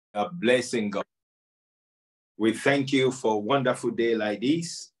A blessing, God. We thank you for a wonderful day like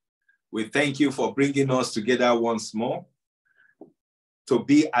this. We thank you for bringing us together once more to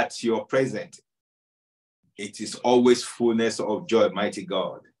be at your presence. It is always fullness of joy, mighty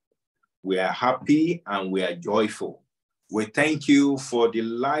God. We are happy and we are joyful. We thank you for the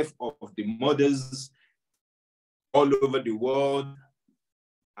life of the mothers all over the world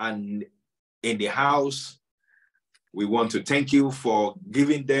and in the house. We want to thank you for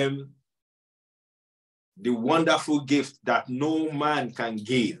giving them the wonderful gift that no man can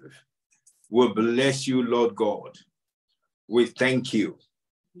give. We bless you, Lord God. We thank you.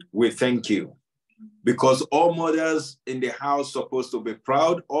 We thank you. Because all mothers in the house supposed to be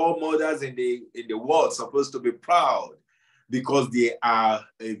proud. All mothers in the world supposed to be proud because they are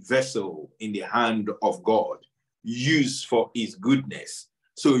a vessel in the hand of God, used for his goodness.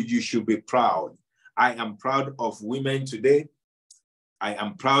 So you should be proud. I am proud of women today. I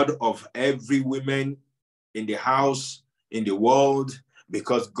am proud of every woman in the house, in the world,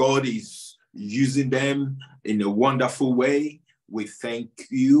 because God is using them in a wonderful way. We thank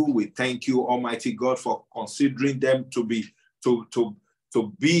you. We thank you, Almighty God, for considering them to be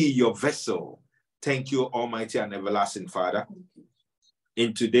your vessel. Thank you, Almighty and everlasting Father.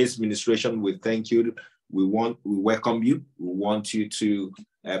 In today's ministration, we thank you. We welcome you. We want you to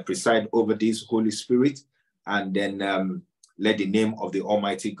preside over this, Holy Spirit, and then let the name of the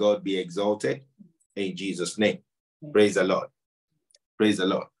Almighty God be exalted in Jesus' name. Praise the Lord. Praise the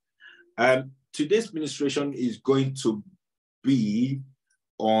Lord. Today's ministration is going to be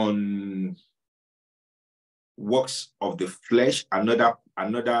on works of the flesh, another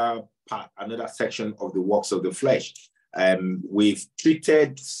section of the works of the flesh. We've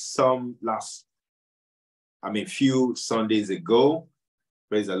treated some few Sundays ago,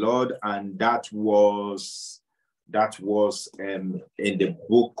 praise the Lord, and that was in the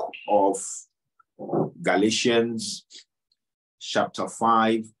book of Galatians chapter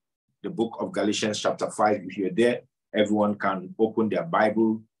 5, the book of Galatians chapter 5. If you're there, everyone can open their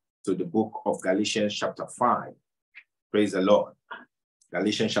Bible to the book of Galatians chapter 5. Praise the Lord.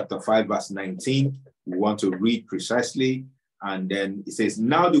 Galatians chapter 5, verse 19. We want to read precisely. And then it says,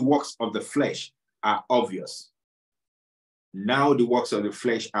 now the works of the flesh are obvious. Now the works of the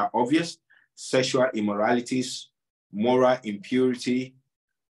flesh are obvious. Sexual immoralities, moral impurity,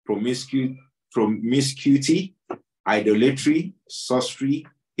 promiscuity, idolatry, sorcery,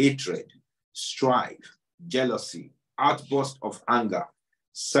 hatred, strife, jealousy, outburst of anger,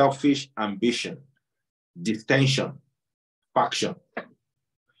 selfish ambition, dissension, faction,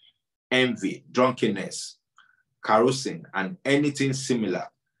 envy, drunkenness, carousing, and anything similar.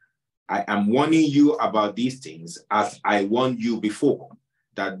 I am warning you about these things as I warned you before,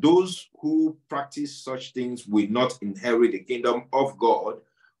 that those who practice such things will not inherit the kingdom of God,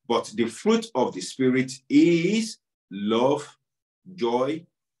 but the fruit of the Spirit is love, joy,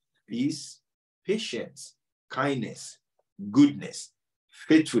 peace, patience, kindness, goodness,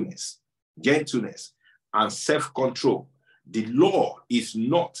 faithfulness, gentleness, and self-control. The law is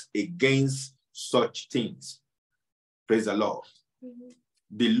not against such things. Praise the Lord. Mm-hmm.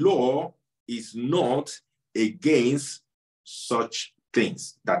 The law is not against such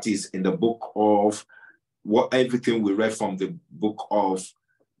things. That is in the book of everything we read from the book of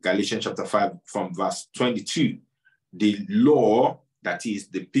Galatians chapter 5 from verse 22. The law, that is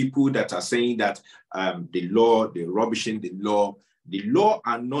the people that are saying that the law, they're rubbishing the law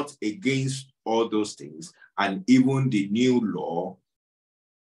are not against all those things. And even the new law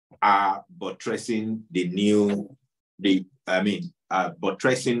are buttressing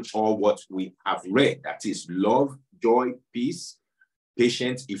buttressing all what we have read. That is love, joy, peace,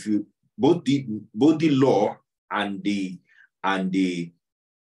 patience. If you both the law and the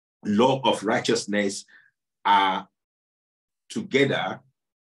law of righteousness are together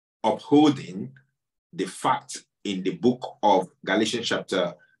upholding the fact in the book of Galatians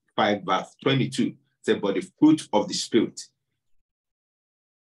chapter 5 verse 22. Say, but the fruit of the Spirit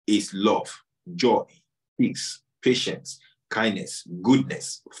is love, joy, peace, patience, kindness,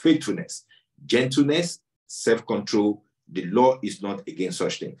 goodness, faithfulness, gentleness, self-control. The law is not against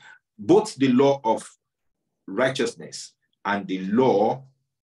such things. Both the law of righteousness and the law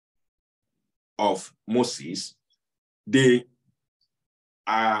of Moses, they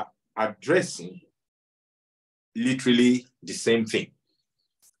are addressing literally the same thing.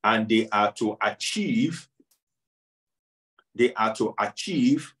 And they are to achieve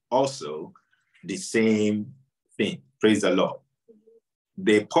also the same thing. Praise the Lord.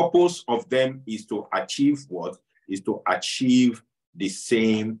 The purpose of them is to achieve what? Is to achieve the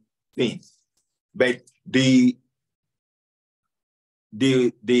same thing. But the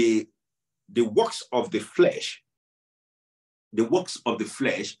the works of the flesh,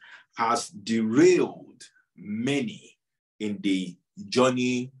 has derailed many in the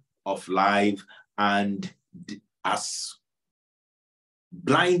journey of life and has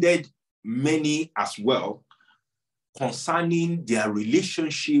blinded many as well concerning their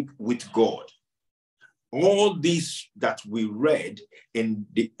relationship with God. All these that we read in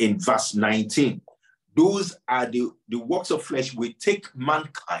verse 19, those are the works of flesh will take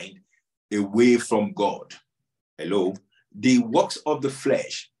mankind away from God. Hello? The works of the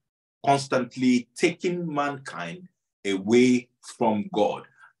flesh constantly taking mankind away from God.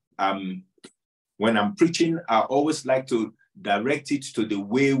 When I'm preaching, I always like to direct it to the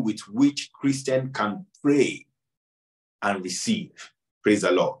way with which Christians can pray and receive. Praise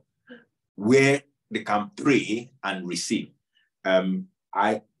the Lord. Where they can pray and receive. I'm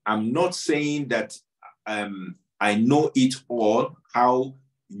not saying that I know it all, how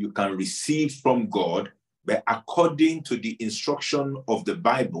you can receive from God, but according to the instruction of the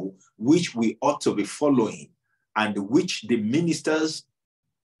Bible, which we ought to be following, and which the ministers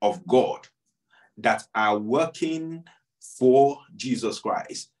of God that are working for Jesus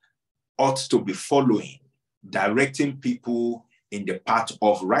Christ ought to be following, directing people in the path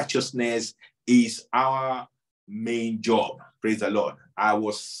of righteousness is our main job. Praise the Lord. I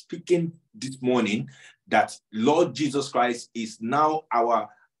was speaking this morning that Lord Jesus Christ is now our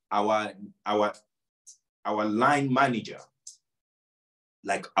line manager,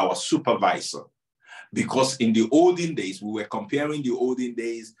 like our supervisor. Because in the olden days, we were comparing the olden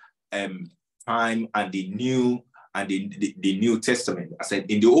days time and the New and the New Testament. I said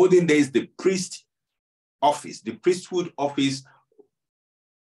in the olden days, the priesthood office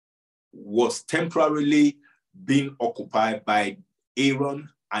was temporarily being occupied by Aaron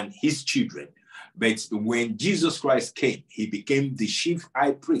and his children. But when Jesus Christ came, he became the chief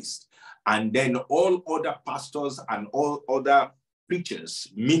high priest. And then all other pastors and all other preachers,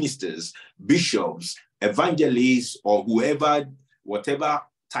 ministers, bishops, evangelists, or whatever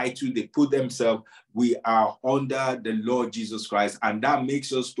title they put themselves, we are under the Lord Jesus Christ. And that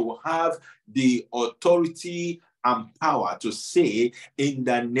makes us to have the authority and power to say, in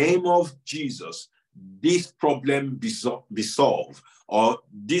the name of Jesus, this problem be solved, or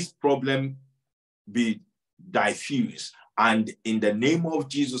this problem be diffused. And in the name of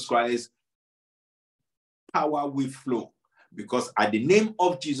Jesus Christ, power will flow. Because at the name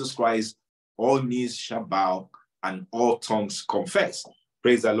of Jesus Christ, all knees shall bow and all tongues confess.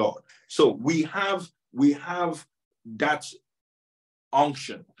 Praise the Lord. So we have that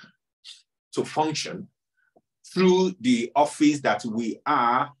unction to function through the office that we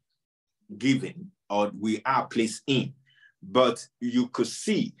are given or we are placed in. But you could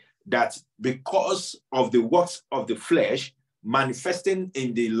see that because of the works of the flesh manifesting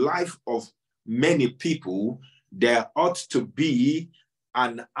in the life of many people, there ought to be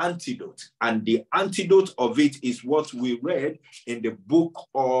an antidote. And the antidote of it is what we read in the book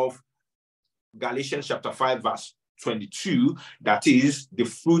of Galatians chapter 5, verse 22. That is the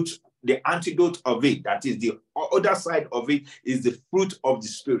fruit, the antidote of it. That is the other side of it is the fruit of the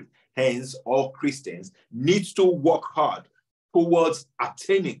Spirit. Hence, all Christians need to work hard towards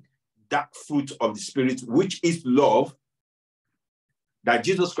attaining that fruit of the Spirit, which is love, that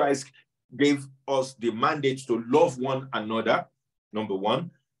Jesus Christ gave us the mandate to love one another. Number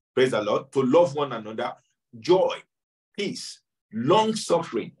one, praise the Lord, to love one another, joy, peace,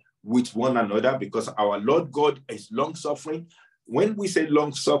 long-suffering with one another, because our Lord God is long-suffering. When we say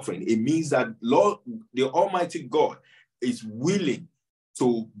long-suffering, it means that Lord, the Almighty God, is willing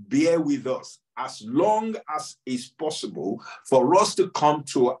to bear with us as long as is possible for us to come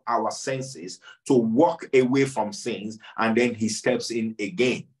to our senses, to walk away from sins, and then he steps in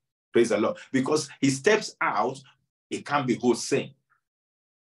again. Praise the Lord. Because he steps out, it can't be whole sin.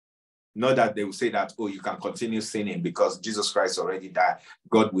 Not that they will say that, oh, you can continue sinning because Jesus Christ already died.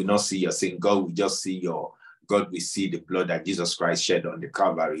 God will not see your sin. God will just see God will see the blood that Jesus Christ shed on the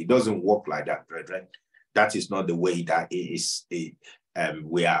Calvary. It doesn't work like that, brethren. That is not the way that it is.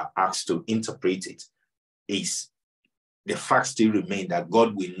 We are asked to interpret it. The fact still remains that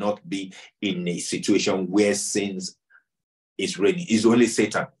God will not be in a situation where sins is reigning. It's only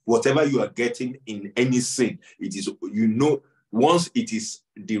Satan. Whatever you are getting in any sin, it is, once it is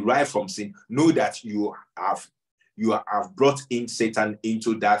derived from sin, know that you have brought in Satan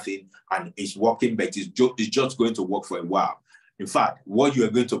into that thing, and it's working, but it's just going to work for a while. In fact, what you are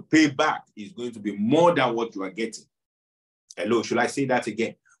going to pay back is going to be more than what you are getting. Hello, should I say that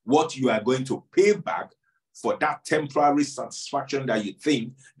again? What you are going to pay back for that temporary satisfaction that you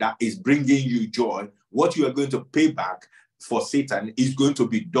think that is bringing you joy, what you are going to pay back for Satan is going to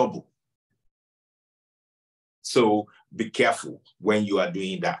be double. So be careful when you are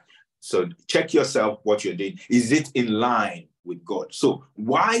doing that. So check yourself what you're doing. Is it in line with God? So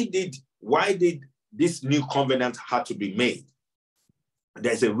why did this new covenant had to be made?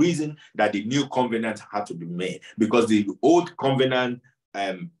 There's a reason that the new covenant had to be made, because the old covenant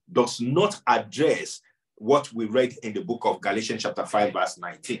does not address what we read in the book of Galatians chapter 5 verse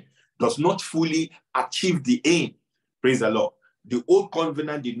 19, does not fully achieve the aim. Praise the Lord. The old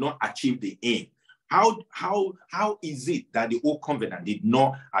covenant did not achieve the aim. How is it that the old covenant did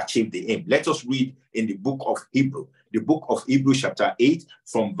not achieve the aim? Let us read in the book of Hebrews, chapter 8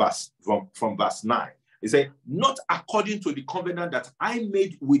 from verse 9. It said, not according to the covenant that I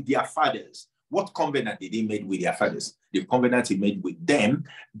made with their fathers. What covenant did he make with their fathers? The covenant he made with them,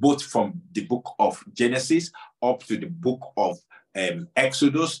 both from the book of Genesis up to the book of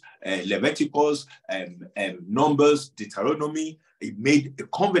Exodus, Leviticus, Numbers, Deuteronomy. He made a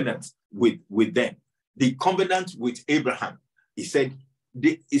covenant with them. The covenant with Abraham. He said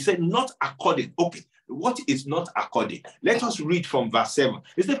not according. Okay, what is not according? Let us read from verse 7.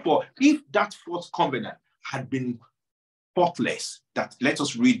 He said, for if that first covenant had been faultless, that let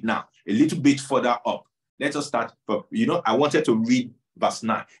us read now a little bit further up. Let us start. I wanted to read verse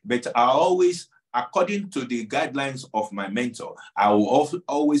 9, but I always, according to the guidelines of my mentor, I will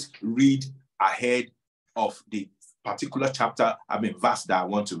always read ahead of the particular chapter, verse that I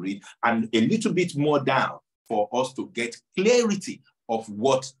want to read, and a little bit more down for us to get clarity of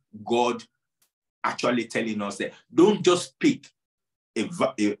what God actually telling us there. Don't just pick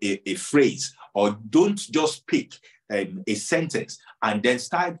a phrase, or don't just pick a sentence and then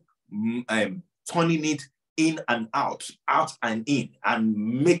start turning it in and out and in, and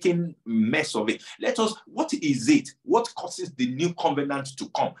making mess of it. What is it? What causes the new covenant to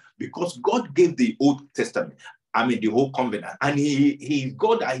come? Because God gave the Old Testament, the whole covenant, and he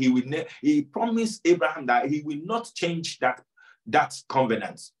God that he promised Abraham that he will not change that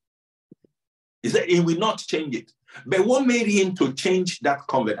covenant. He said he will not change it. But what made him to change that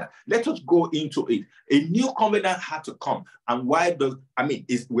covenant? Let us go into it. A new covenant had to come. And why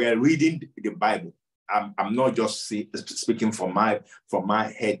we're reading the Bible. I'm not just speaking from my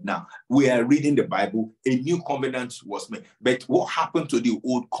head now. We are reading the Bible. A new covenant was made. But what happened to the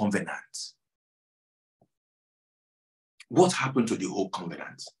old covenant? What happened to the old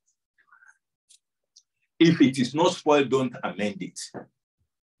covenant? If it is not spoiled, don't amend it.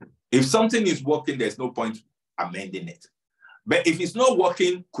 If something is working, there's no point amending it. But if it's not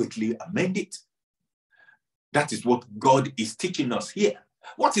working, quickly amend it. That is what God is teaching us here.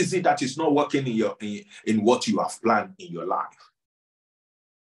 What is it that is not working in what you have planned in your life?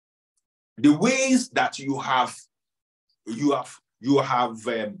 The ways that you have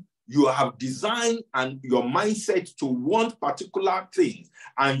designed and your mindset to want particular things,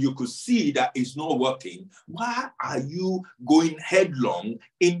 and you could see that it's not working. Why are you going headlong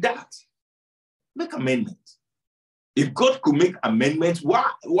in that? Make amendments. If God could make amendments,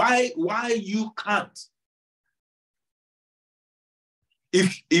 why you can't?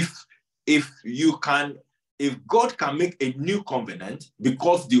 If God can make a new covenant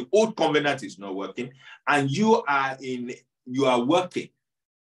because the old covenant is not working, and you are working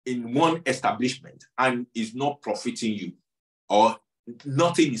in one establishment and is not profiting you, or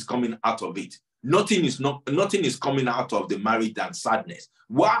nothing is coming out of it, nothing is coming out of the marriage than sadness,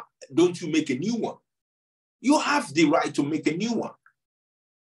 why don't you make a new one? You have the right to make a new one.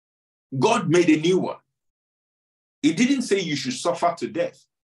 God made a new one. He didn't say you should suffer to death.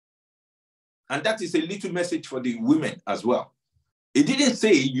 And that is a little message for the women as well. It didn't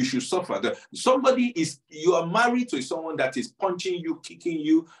say you should suffer. You are married to someone that is punching you, kicking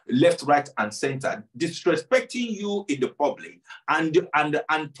you left, right, and center, disrespecting you in the public,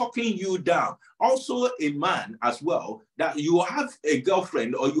 and talking you down. Also a man as well, that you have a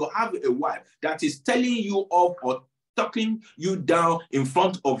girlfriend or you have a wife that is telling you off or talking you down in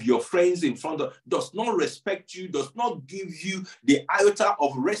front of your friends, does not respect you, does not give you the iota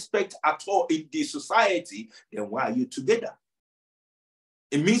of respect at all in the society, then why are you together?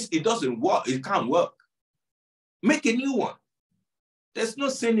 It means it doesn't work. It can't work. Make a new one. There's no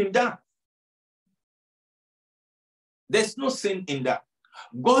sin in that. There's no sin in that.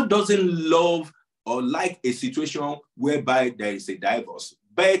 God doesn't love or like a situation whereby there is a divorce,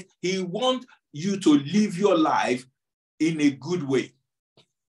 but he wants you to live your life in a good way.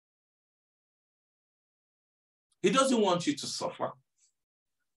 He doesn't want you to suffer.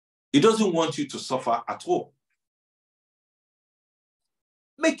 He doesn't want you to suffer at all.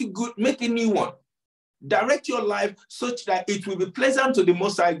 Make it good, make a new one. Direct your life such that it will be pleasant to the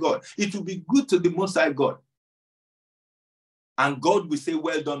Most High God. It will be good to the Most High God. And God will say,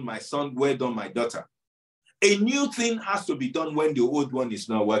 well done, my son, well done, my daughter. A new thing has to be done when the old one is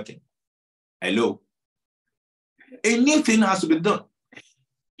not working. Hello? A new thing has to be done.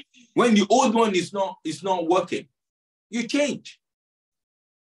 When the old one is not working, you change.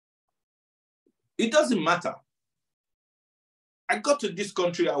 It doesn't matter. I got to this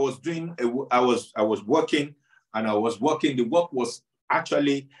country, I was working, and I was working. The work was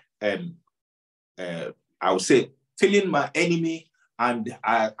actually, I would say, killing my enemy, and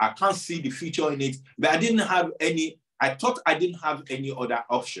I can't see the future in it. But I thought I didn't have any other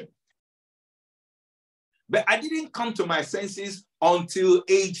option. But I didn't come to my senses until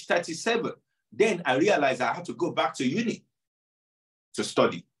age 37. Then I realized I had to go back to uni to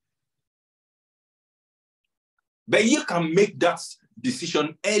study. But you can make that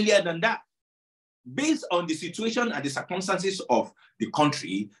decision earlier than that. Based on the situation and the circumstances of the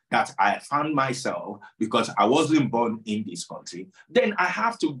country that I found myself, because I wasn't born in this country, then I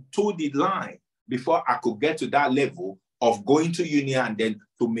have to toe the line before I could get to that level of going to uni and then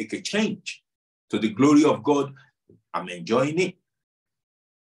to make a change. To the glory of God, I'm enjoying it.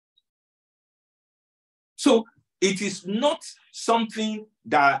 So it is not something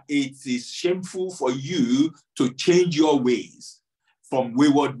that it is shameful for you to change your ways, from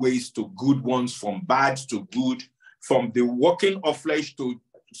wayward ways to good ones, from bad to good, from the working of flesh to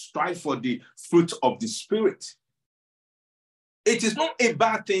strive for the fruit of the Spirit. It is not a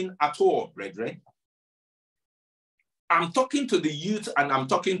bad thing at all, brethren. I'm talking to the youth, and I'm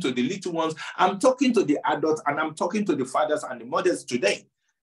talking to the little ones. I'm talking to the adults, and I'm talking to the fathers and the mothers today.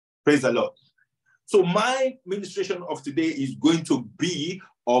 Praise the Lord. So my ministration of today is going to be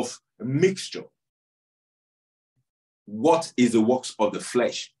of a mixture. What is the works of the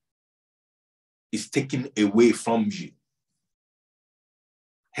flesh is taken away from you.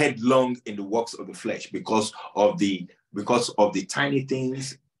 Headlong in the works of the flesh because of the tiny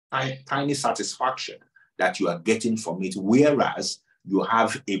things, tiny satisfaction that you are getting from it, whereas you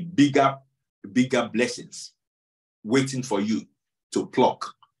have a bigger blessings waiting for you to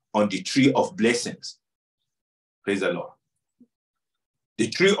pluck on the tree of blessings. Praise the Lord. The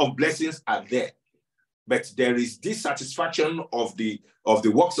tree of blessings are there, but there is dissatisfaction of the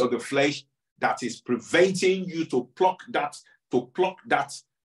works of the flesh that is preventing you to pluck that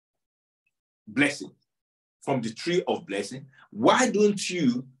blessing from the tree of blessing. Why don't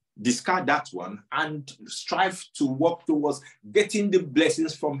you discard that one and strive to work towards getting the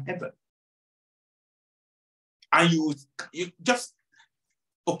blessings from heaven? And you just,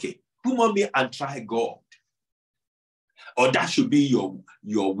 okay, come on me and try God. Or that should be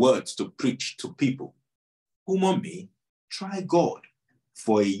your words to preach to people. Come on me, try God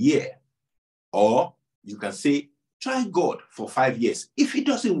for a year. Or you can say, try God for 5 years. If it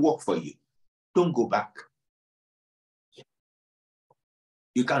doesn't work for you, don't go back.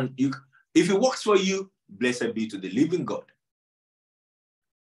 If it works for you, blessed be to the living God.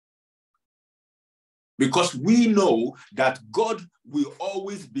 Because we know that God will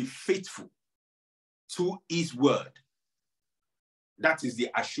always be faithful to his word. That is the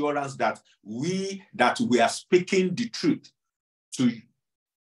assurance that we are speaking the truth to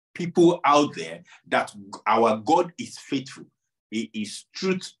people out there, that our God is faithful. He is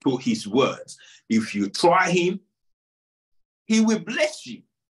truth to his words. If you try him, he will bless you.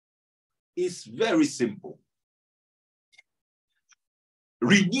 It's very simple.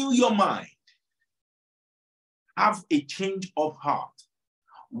 Renew your mind. Have a change of heart.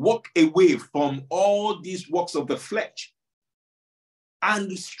 Walk away from all these works of the flesh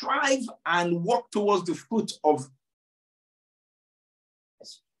and strive and walk towards the fruit of.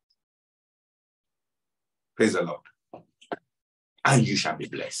 Praise the Lord. And you shall be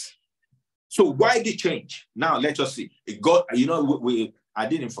blessed. So why the change? Now let us see. God, I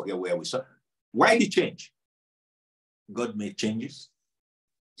didn't forget where we saw. Why the change? God made changes.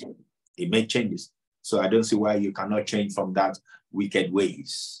 He made changes. So I don't see why you cannot change from that wicked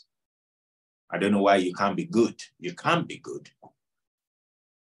ways. I don't know why you can't be good. You can't be good.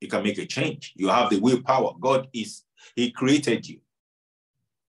 You can make a change. You have the willpower. He created you.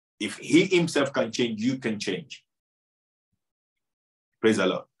 If he himself can change, you can change. Praise the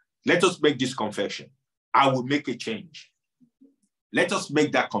Lord. Let us make this confession. I will make a change. Let us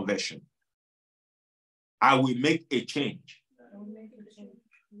make that conversion. I will make a change.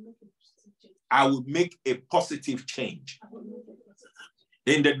 I will make a positive change.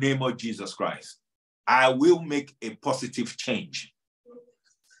 In the name of Jesus Christ. I will make a positive change.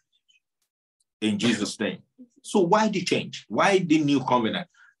 In Jesus' name. So why the change? Why the new covenant?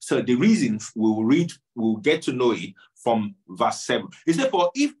 So the reason we'll get to know it from verse 7. He said,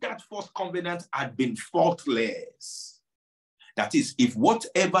 for if that first covenant had been faultless, That is, if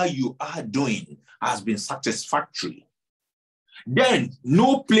whatever you are doing has been satisfactory, then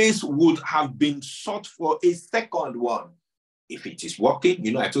no place would have been sought for a second one. If it is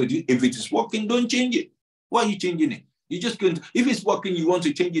working, I told you, if it is working, don't change it. Why are you changing it? You're just going to, if it's working, you want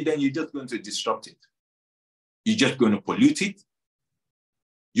to change it, then you're just going to disrupt it. You're just going to pollute it.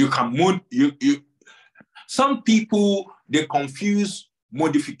 You can some people, they confuse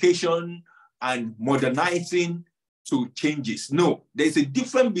modification and modernizing to changes. No, there's a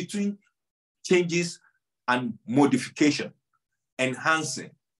difference between changes and modification, enhancing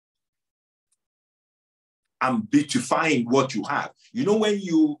and beautifying what you have. When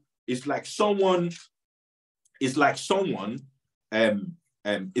it's like someone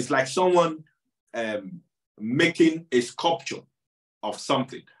making a sculpture of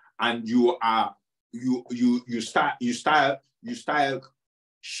something, and you start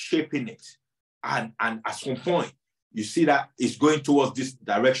shaping it, and at some point you see that it's going towards this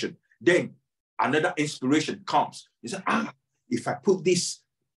direction. Then another inspiration comes. You say, if I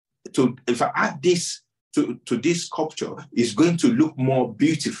add this to this sculpture, it's going to look more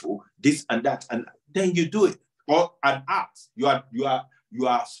beautiful, this and that, and then you do it. Or an art, you are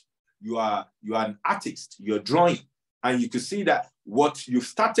an artist, you're drawing, and you can see that what you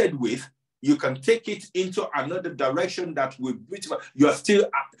started with, you can take it into another direction that will be beautiful.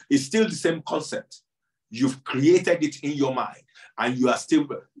 It's still the same concept. You've created it in your mind, and you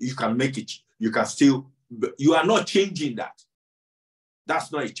can make it. You are not changing that.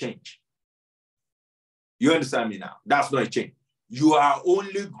 That's not a change. You understand me now? That's not a change. You are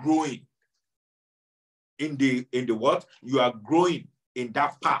only growing in the what? You are growing in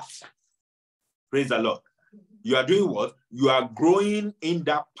that path. Praise the Lord. You are doing what? You are growing in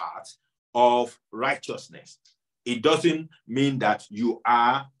that path of righteousness. It doesn't mean that you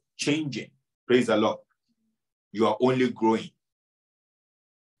are changing. Praise the Lord. You are only growing.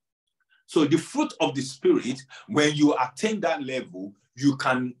 So the fruit of the Spirit, when you attain that level, you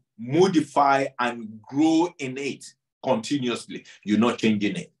can modify and grow in it continuously. You're not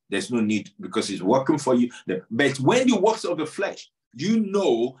changing it. There's no need, because it's working for you. But when the works of the flesh, you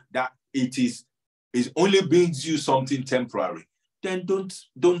know that it only brings you something temporary, then don't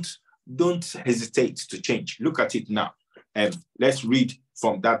hesitate to change. Look at it now. Let's read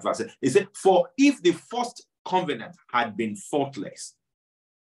from that verse. It said, for if the first covenant had been faultless,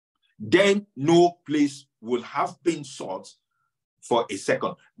 then no place would have been sought for a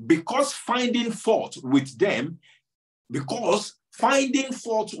second. Because finding fault with them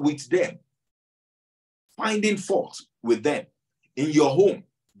in your home,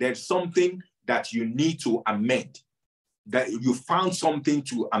 there's something that you need to amend, that you found something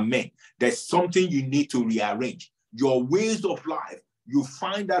to amend. There's something you need to rearrange. Your ways of life, you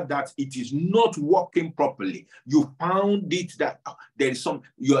find out that it is not working properly. You found it that there is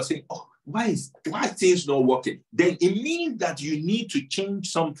you are saying, why things not working? Then it means that you need to change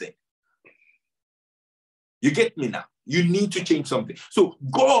something. You get me now? You need to change something. So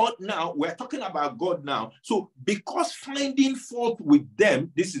God now, we're talking about God now. So because finding fault with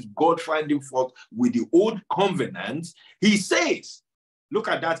them, this is God finding fault with the old covenant, he says, look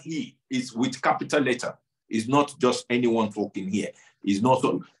at that, he is with capital letter. It's not just anyone talking here. It's not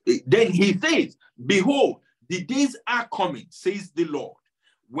so. Then he says, behold, the days are coming, says the Lord,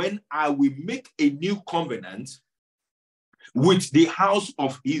 when I will make a new covenant with the house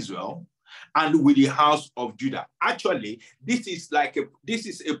of Israel and with the house of Judah. Actually, this is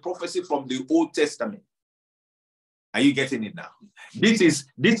a prophecy from the Old Testament. Are you getting it now? This is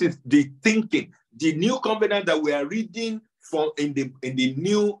the thinking. The new covenant that we are reading from in the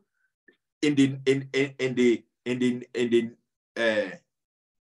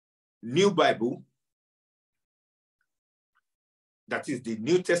New Bible, that is the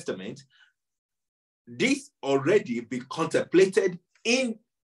New Testament. This already been contemplated in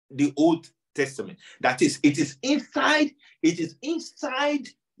the Old Testament. That is, it is inside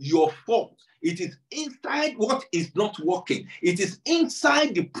your fault. It is inside what is not working. It is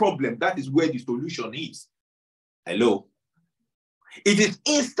inside the problem. That is where the solution is. Hello? It is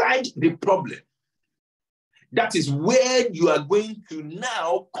inside the problem. That is where you are going to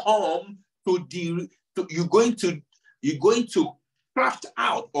now come to you're going to craft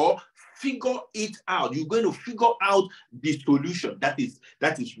out or figure it out. You're going to figure out the solution. That is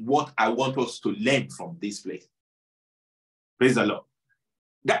what I want us to learn from this place. Praise the Lord.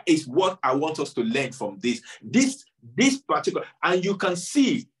 That is what I want us to learn from this particular, and you can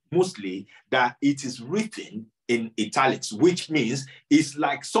see mostly that it is written in italics, which means it's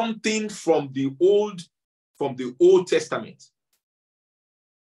like something from the Old Testament.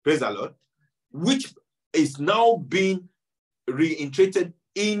 Praise the Lord. Which is now being reiterated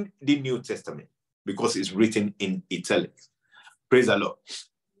in the New Testament because it's written in italics. Praise the Lord.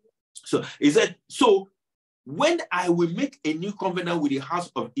 So he said, so when I will make a new covenant with the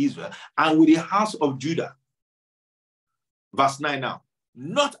house of Israel and with the house of Judah, verse 9 now,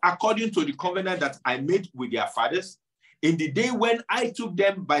 not according to the covenant that I made with their fathers in the day when I took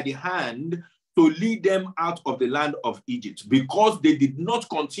them by the hand to lead them out of the land of Egypt, because they did not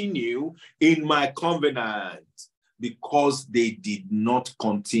continue in my covenant. Because they did not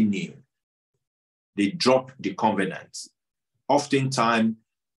continue. They dropped the covenant. Oftentimes,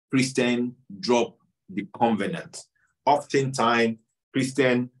 Christians drop the covenant. Oftentimes,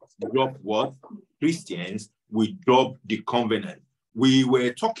 Christians drop what? Christians will drop the covenant. We were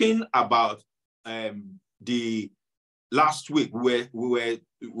talking about the last week. We were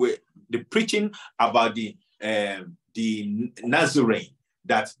the preaching about the Nazarene,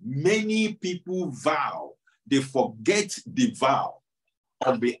 that many people vow. They forget the vow.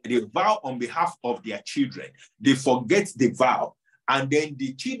 They vow on behalf of their children. They forget the vow. And then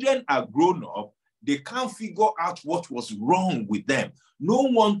the children are grown up. They can't figure out what was wrong with them. No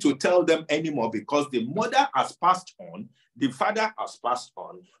one to tell them anymore because the mother has passed on, the father has passed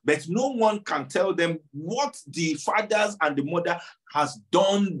on, but no one can tell them what the fathers and the mother has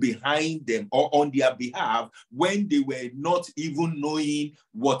done behind them or on their behalf when they were not even knowing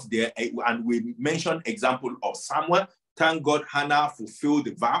what they, and we mentioned example of Samuel. Thank God Hannah fulfilled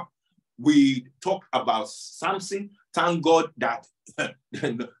the vow. We talk about Samson. Thank God that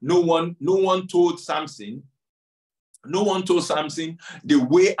no one told Samson the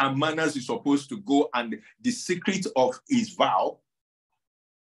way and manners is supposed to go and the secret of his vow,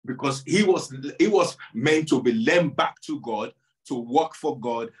 because he was meant to be led back to God, to work for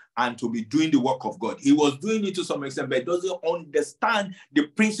God, and to be doing the work of God. He was doing it to some extent, but doesn't understand the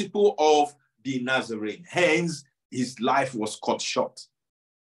principle of the Nazarene. Hence, his life was cut short.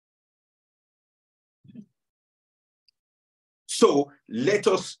 So let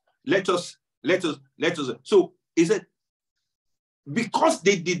us. So he said, because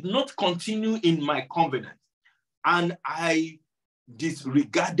they did not continue in my covenant, and I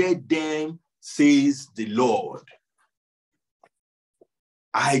disregarded them, says the Lord.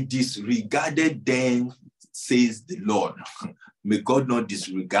 I disregarded them, says the Lord. May God not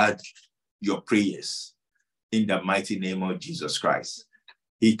disregard your prayers in the mighty name of Jesus Christ.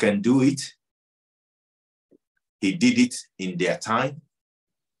 He can do it. He did it in their time.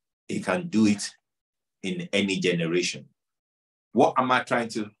 He can do it in any generation. What am I trying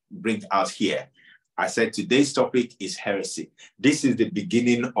to bring out here? I said today's topic is heresy. This is the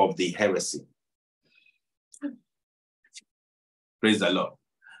beginning of the heresy. Praise the Lord.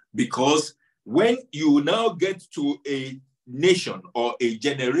 Because when you now get to a nation or a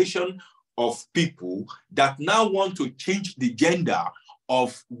generation of people that now want to change the gender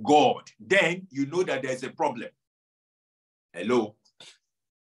of God, then you know that there's a problem. Hello?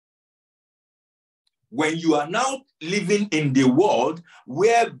 When you are now living in the world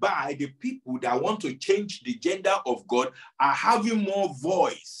whereby the people that want to change the gender of God are having more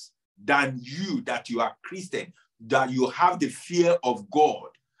voice than you, that you are Christian, that you have the fear of God,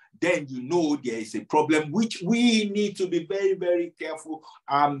 then you know there is a problem which we need to be very, very careful.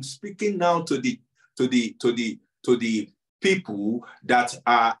 I'm speaking now to the people that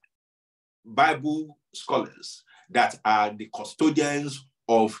are Bible scholars, that are the custodians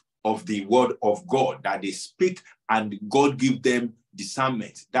of the word of God, that they speak and God give them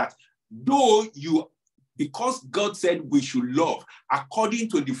discernment, that though because God said we should love according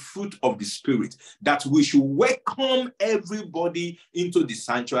to the fruit of the Spirit, that we should welcome everybody into the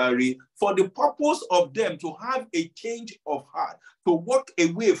sanctuary for the purpose of them to have a change of heart, to walk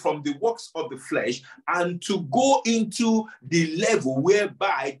away from the works of the flesh and to go into the level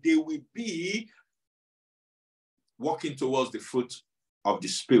whereby they will be walking towards the fruit of the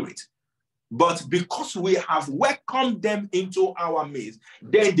Spirit. But because we have welcomed them into our midst,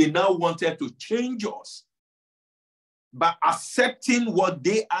 then they now wanted to change us by accepting what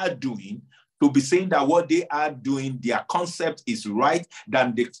they are doing, to be saying that what they are doing, their concept is right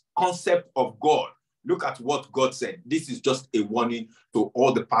than the concept of God. Look at what God said. This is just a warning to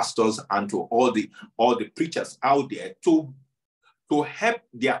all the pastors and to all the preachers out there to help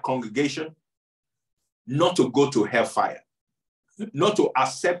their congregation not to go to hellfire, not to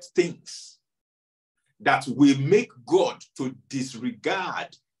accept things that will make God to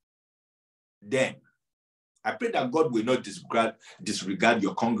disregard them. I pray that God will not disregard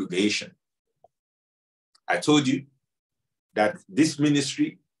your congregation. I told you that this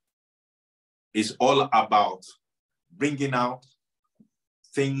ministry is all about bringing out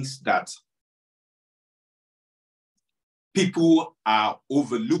things that People are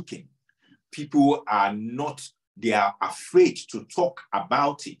overlooking. People are not, they are afraid to talk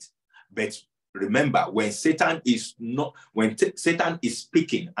about it. But remember, when Satan is Satan is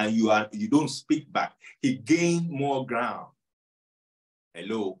speaking and you don't speak back, he gains more ground.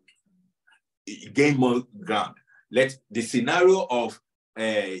 Hello. He gains more ground. Let the scenario of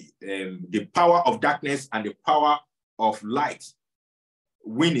the power of darkness and the power of light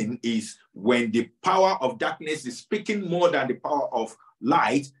winning is when the power of darkness is speaking more than the power of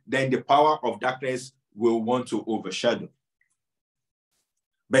light, then the power of darkness will want to overshadow.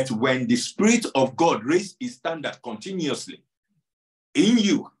 But when the Spirit of God raises his standard continuously in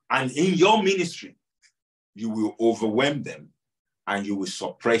you and in your ministry, you will overwhelm them and you will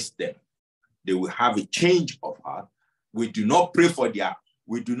suppress them. They will have a change of heart. We do not pray for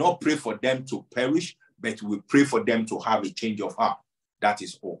them to perish, but we pray for them to have a change of heart. That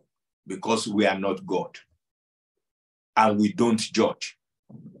is all, because we are not God and we don't judge.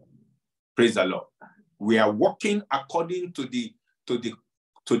 Praise the Lord. We are walking according to the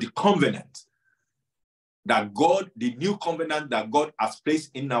covenant that God, the new covenant that God has placed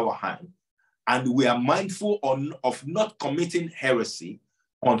in our hand, and we are mindful of not committing heresy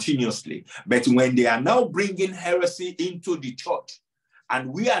continuously. But when they are now bringing heresy into the church,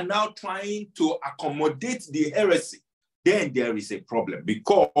 and we are now trying to accommodate the heresy, then there is a problem,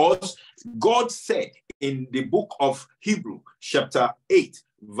 because God said in the book of Hebrews, chapter 8,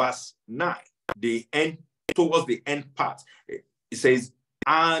 verse 9, towards the end part, it says,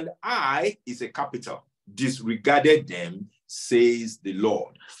 and I, is a capital, disregarded them, says the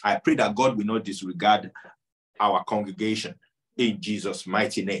Lord. I pray that God will not disregard our congregation in Jesus'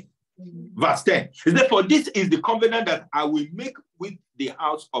 mighty name. Verse 10, therefore this is the covenant that I will make with the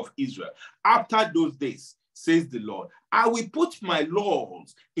house of Israel after those days, says the Lord. I will put my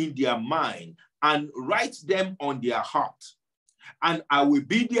laws in their mind and write them on their heart. And I will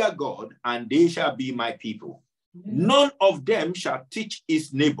be their God, and they shall be my people. None of them shall teach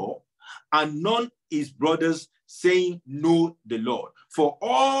his neighbor, and none his brothers, saying, know the Lord. For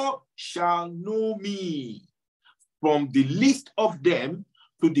all shall know me, from the least of them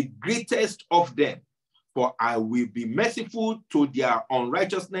to the greatest of them. For I will be merciful to their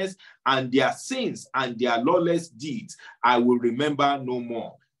unrighteousness, and their sins and their lawless deeds I will remember no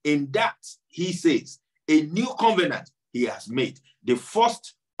more. In that, he says, a new covenant he has made. The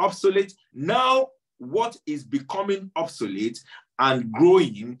first obsolete, now what is becoming obsolete and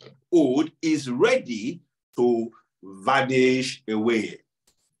growing old is ready to vanish away.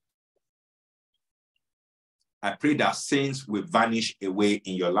 I pray that sins will vanish away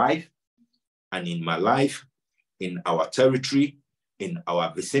in your life and in my life, in our territory, in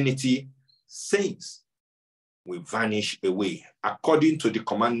our vicinity. Sins will vanish away according to the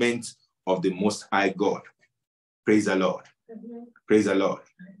commandments of the Most High God. Praise the Lord. Praise the Lord.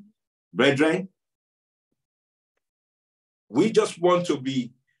 Brethren, we just want to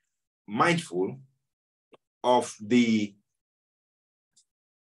be mindful of the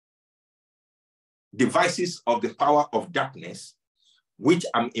devices of the power of darkness, which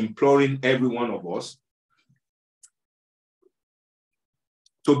I'm imploring every one of us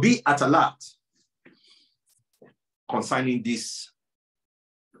to be at alert concerning this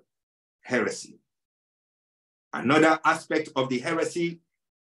heresy. Another aspect of the heresy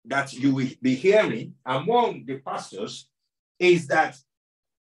that you will be hearing among the pastors is that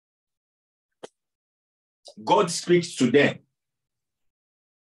God speaks to them.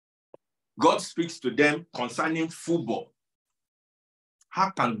 God speaks to them concerning football. How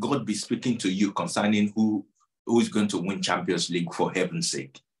can God be speaking to you concerning who is going to win Champions League, for heaven's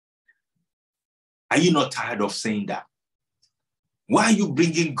sake? Are you not tired of saying that? Why are you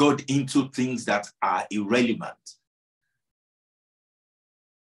bringing God into things that are irrelevant?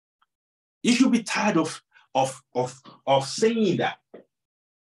 You should be tired of saying that.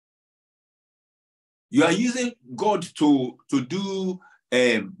 You are using God to do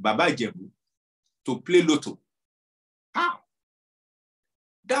Baba Jebu, to play Lotto. How?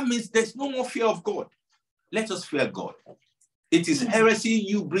 That means there's no more fear of God. Let us fear God. It is heresy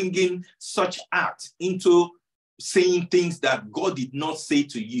you bringing such acts into saying things that God did not say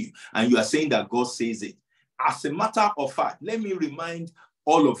to you, and you are saying that God says it. As a matter of fact, let me remind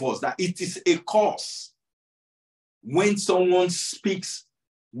all of us that it is a curse when someone speaks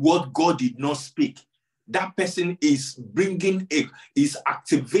what God did not speak. That person is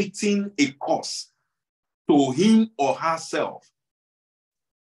activating a curse to him or herself.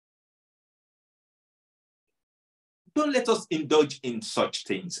 Don't let us indulge in such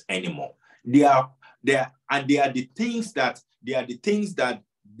things anymore. They are the things that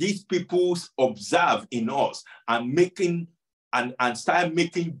these people observe in us and start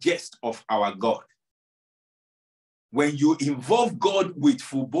making jest of our God. When you involve God with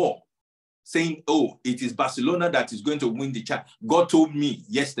football, saying, oh, it is Barcelona that is going to win the Champions. God told me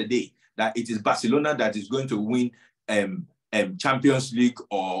yesterday that it is Barcelona that is going to win Champions League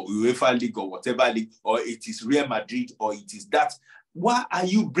or UEFA League or whatever league, or it is Real Madrid, or it is that. Why are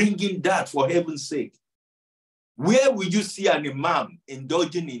you bringing that, for heaven's sake? Where will you see an imam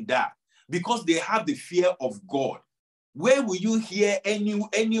indulging in that? Because they have the fear of God. Where will you hear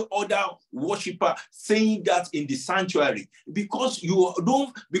any other worshiper saying that in the sanctuary? Because you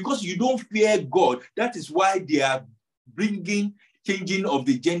don't fear God. That is why they are bringing changing of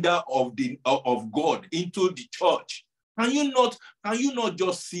the gender of God into the church. Can you not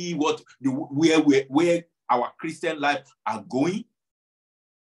just see where our Christian life are going?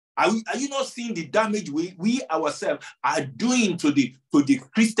 Are you not seeing the damage we ourselves are doing to the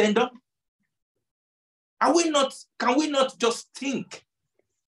Christendom? Can we not just think?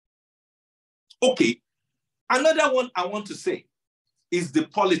 Okay, another one I want to say is the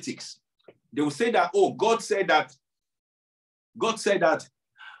politics. They will say that, oh, God said that,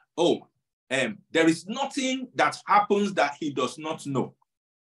 oh, there is nothing that happens that he does not know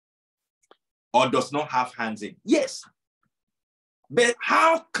or does not have hands in. Yes. But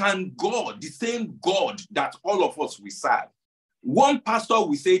how can God, the same God that all of us we serve, one pastor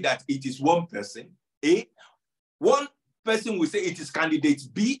will say that it is one person, A, one person will say it is candidate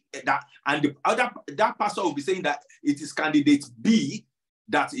B, and that pastor will be saying that it is candidate B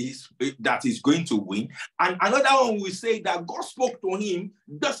that is going to win, and another one will say that God spoke to him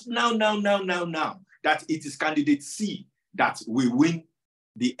just now that it is candidate C that will win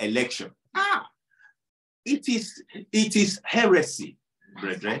the election. It is heresy,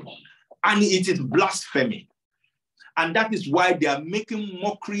 brethren, and it is blasphemy, and that is why they are making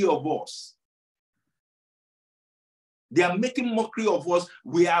mockery of us. They are making mockery of us.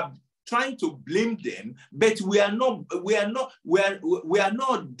 We are trying to blame them, but we are not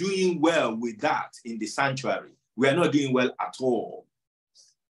doing well with that in the sanctuary. We are not doing well at all.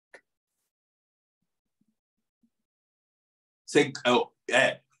 Say,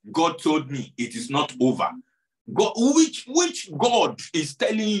 God told me it is not over. God, which God is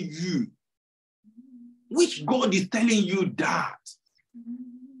telling you? Which God is telling you that?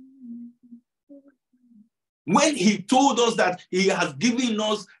 When he told us that he has given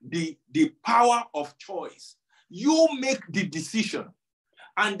us the power of choice, you make the decision,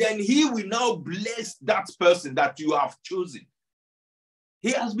 and then he will now bless that person that you have chosen.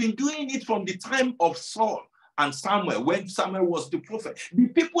 He has been doing it from the time of Saul and Samuel, when Samuel was the prophet. The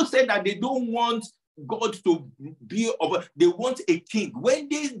people said that they don't want God to be over, they want a king. When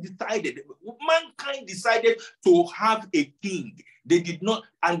they decided, mankind decided to have a king, they did not,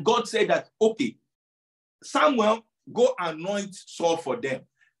 and God said that, okay, Samuel, go anoint Saul for them.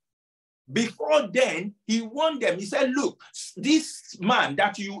 Before then, he warned them. He said, look, this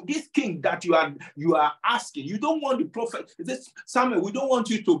king that you are asking, you don't want the prophet. He says, Samuel, we don't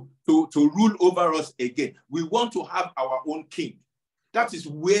want you to rule over us again. We want to have our own king. That is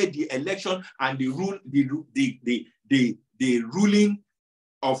where the election and the ruling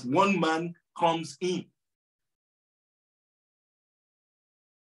of one man comes in.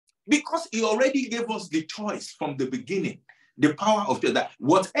 Because he already gave us the choice from the beginning, the power of that.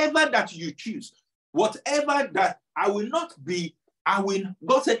 Whatever that you choose, whatever that God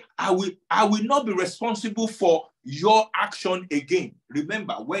said, I will not be responsible for your action again.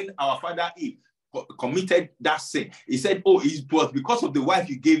 Remember, when our father Eve committed that sin, he said, oh, it was because of the wife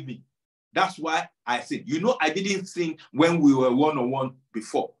you gave me. That's why I sinned. You know, I didn't sin when we were one-on-one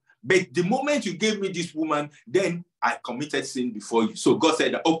before. But the moment you gave me this woman, then I committed sin before you. So God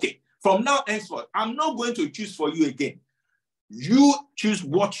said, okay, from now henceforth, I'm not going to choose for you again. You choose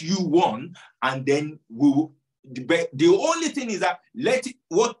what you want, and then the only thing is that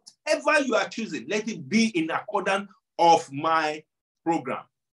whatever you are choosing, let it be in accordance of my program.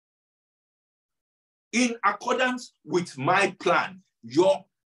 In accordance with my plan, your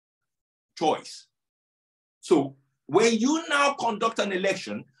choice. So when you now conduct an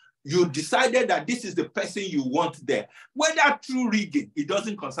election, you decided that this is the person you want there. Whether through rigging, it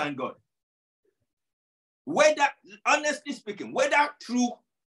doesn't concern God. Whether, honestly speaking, whether through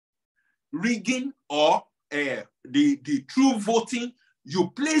rigging or the true voting,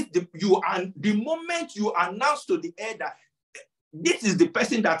 the moment you announce to the air that this is the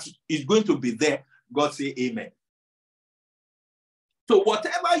person that is going to be there, God say amen. So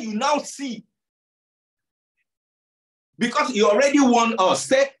whatever you now see, because he already warned us,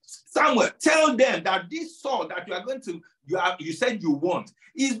 say, Samuel, tell them that this Saul that you are going to you said you want.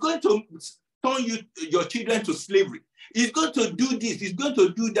 He's going to turn your children to slavery. He's going to do this. He's going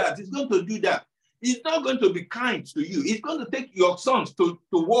to do that. He's going to do that. He's not going to be kind to you. He's going to take your sons to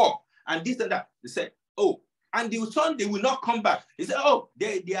work and this and that. They said, oh, and the son, they will not come back. He said, oh,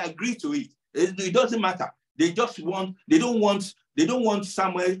 they agree to it. It doesn't matter. They don't want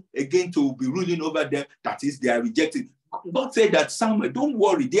Samuel again to be ruling over them. That is, they are rejecting. God said that, Samuel, don't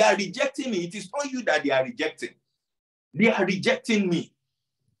worry. They are rejecting me. It is not you that they are rejecting. They are rejecting me.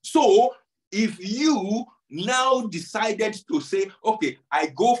 So if you now decided to say, okay,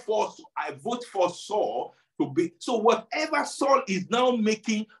 I vote for Saul to be, so whatever Saul is now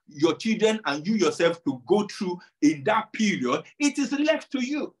making your children and you yourself to go through in that period, it is left to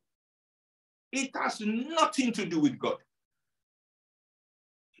you. It has nothing to do with God.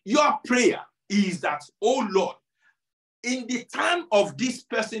 Your prayer is that, oh Lord, in the time of this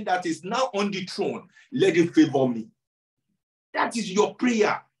person that is now on the throne, let him favor me. That is your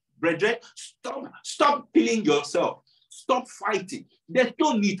prayer, brethren. Stop killing yourself. Stop fighting. There's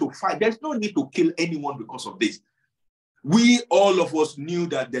no need to fight. There's no need to kill anyone because of this. We, all of us, knew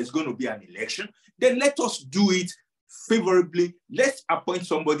that there's going to be an election. Then let us do it favorably. Let's appoint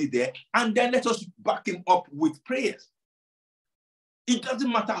somebody there, and then let us back him up with prayers. It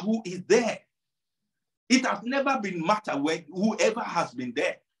doesn't matter who is there. It has never been matter when whoever has been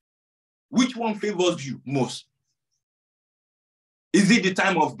there. Which one favors you most? Is it the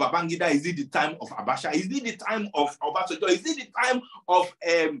time of Babangida? Is it the time of Abacha? Is it the time of Obasanjo? Is it the time of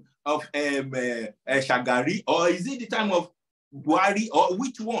Shagari? Or is it the time of Buhari? Or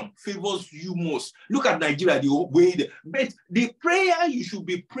which one favors you most? Look at Nigeria, but the prayer you should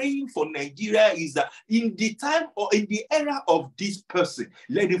be praying for Nigeria is that in the time or in the era of this person,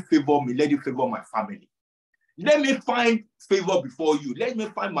 let it favor me, let it favor my family. Let me find favor before you. Let me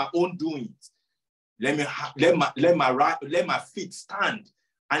find my own doings. Let my feet stand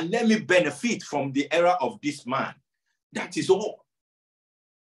and let me benefit from the era of this man. That is all.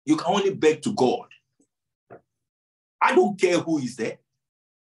 You can only beg to God. I don't care who is there.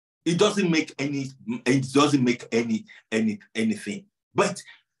 It doesn't make anything. But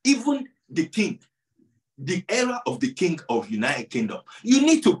even the king, the era of the king of United Kingdom, you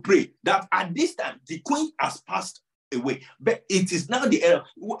need to pray that at this time the queen has passed away, but it is now the era.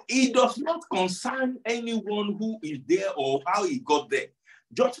 It does not concern anyone who is there or how he got there.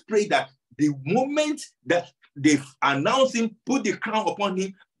 Just pray that the moment that they announce him, put the crown upon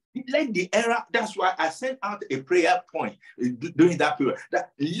him, let the era. That's why I sent out a prayer point during that period,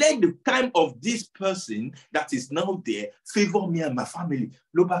 that let the time of this person that is now there favor me and my family.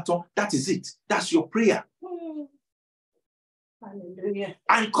 Lobaton, that is it. That's your prayer. Hallelujah.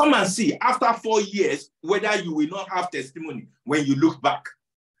 And come and see after 4 years whether you will not have testimony when you look back.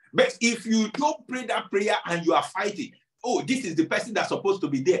 But if you don't pray that prayer and you are fighting, oh, this is the person that's supposed to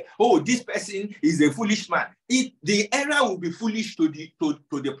be there. Oh, this person is a foolish man. The era will be foolish to the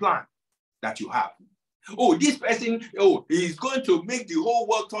plan that you have. Oh, this person, is going to make the whole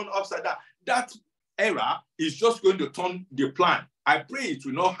world turn upside down. That era is just going to turn the plan. I pray it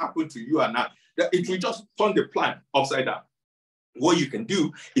will not happen to you and I. That it will just turn the plan upside down. What you can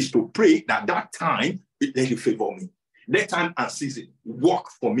do is to pray that time, let it favor me. Let time and season work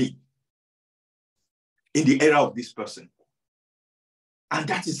for me in the era of this person. And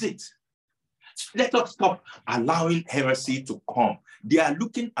that is it. Let us stop allowing heresy to come. They are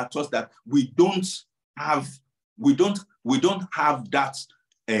looking at us that we don't have that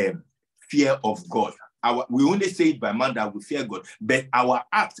fear of God. We only say it by man that we fear God, but our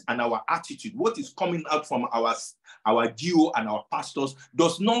act and our attitude, what is coming out from our GO and our pastors,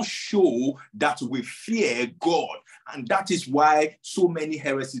 does not show that we fear God. And that is why so many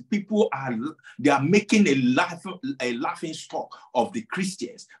heresies, people are making a laughing stock of the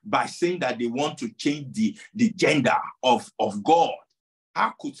Christians by saying that they want to change the gender of God.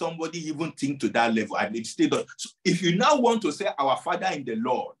 How could somebody even think to that level? And so if you now want to say our Father in the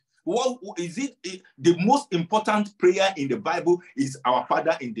Lord, what is it? The most important prayer in the Bible is our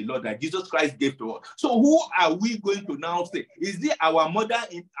Father in the Lord that Jesus Christ gave to us. So who are we going to now say? Is it our mother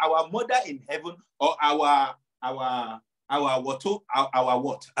in heaven, or our what?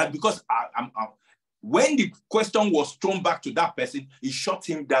 And because when the question was thrown back to that person, it shut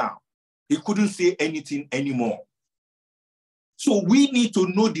him down. He couldn't say anything anymore. So we need to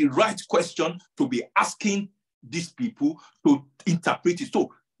know the right question to be asking these people to interpret it.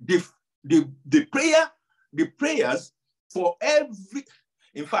 So the prayers for every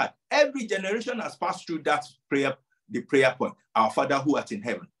generation has passed through that prayer, the prayer point. Our Father who art in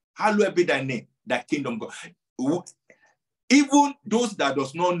heaven, hallowed be thy name, thy kingdom come. Even those that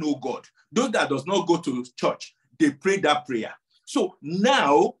does not know God, those that does not go to church, they prayed that prayer. So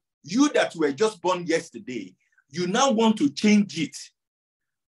now, you that were just born yesterday, you now want to change it.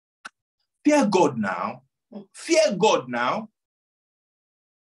 Fear God now. Fear God now.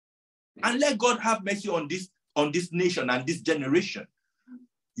 And let God have mercy on this nation and this generation.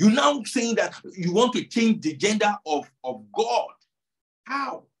 You're now saying that you want to change the gender of God.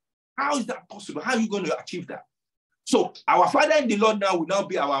 How? How is that possible? How are you going to achieve that? So our father in the Lord now will now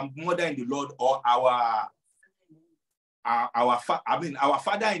be our mother in the Lord, or our father in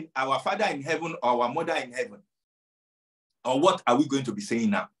heaven, or our mother in heaven. Or what are we going to be saying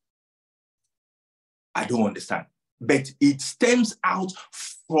now? I don't understand. But it stems out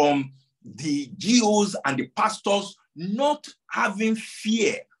from the GOs and the pastors not having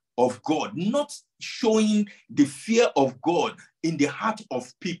fear of God, not showing the fear of God in the heart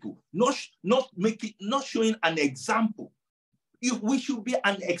of people, not showing an example. We should be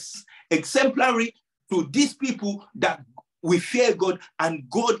an exemplary to these people, that we fear God, and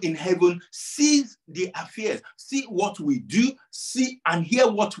God in heaven sees the affairs, see what we do, see and hear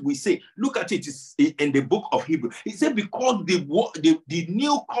what we say. Look at it in the book of Hebrews. He said, because the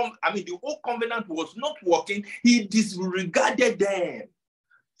old covenant was not working, he disregarded them.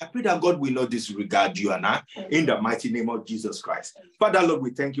 I pray that God will not disregard you and I, in the mighty name of Jesus Christ. Father, Lord, we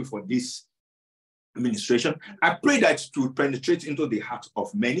thank you for this administration. I pray that it will penetrate into the heart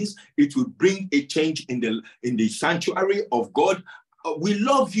of many. It will bring a change in the sanctuary of God. We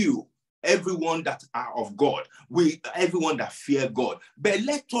love you, everyone that are of God. Everyone that fear God. But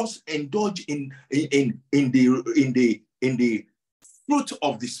let us indulge in the fruit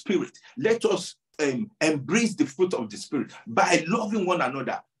of the Spirit. Let us embrace the fruit of the Spirit by loving one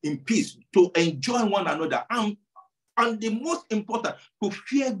another in peace, to enjoy one another, and the most important, to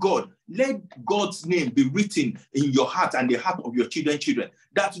fear God. Let God's name be written in your heart and the heart of your children,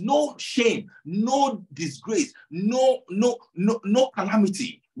 that no shame, no disgrace, no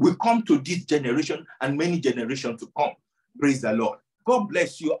calamity will come to this generation and many generations to come. Praise the Lord. God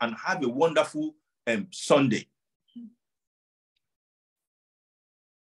bless you and have a wonderful Sunday.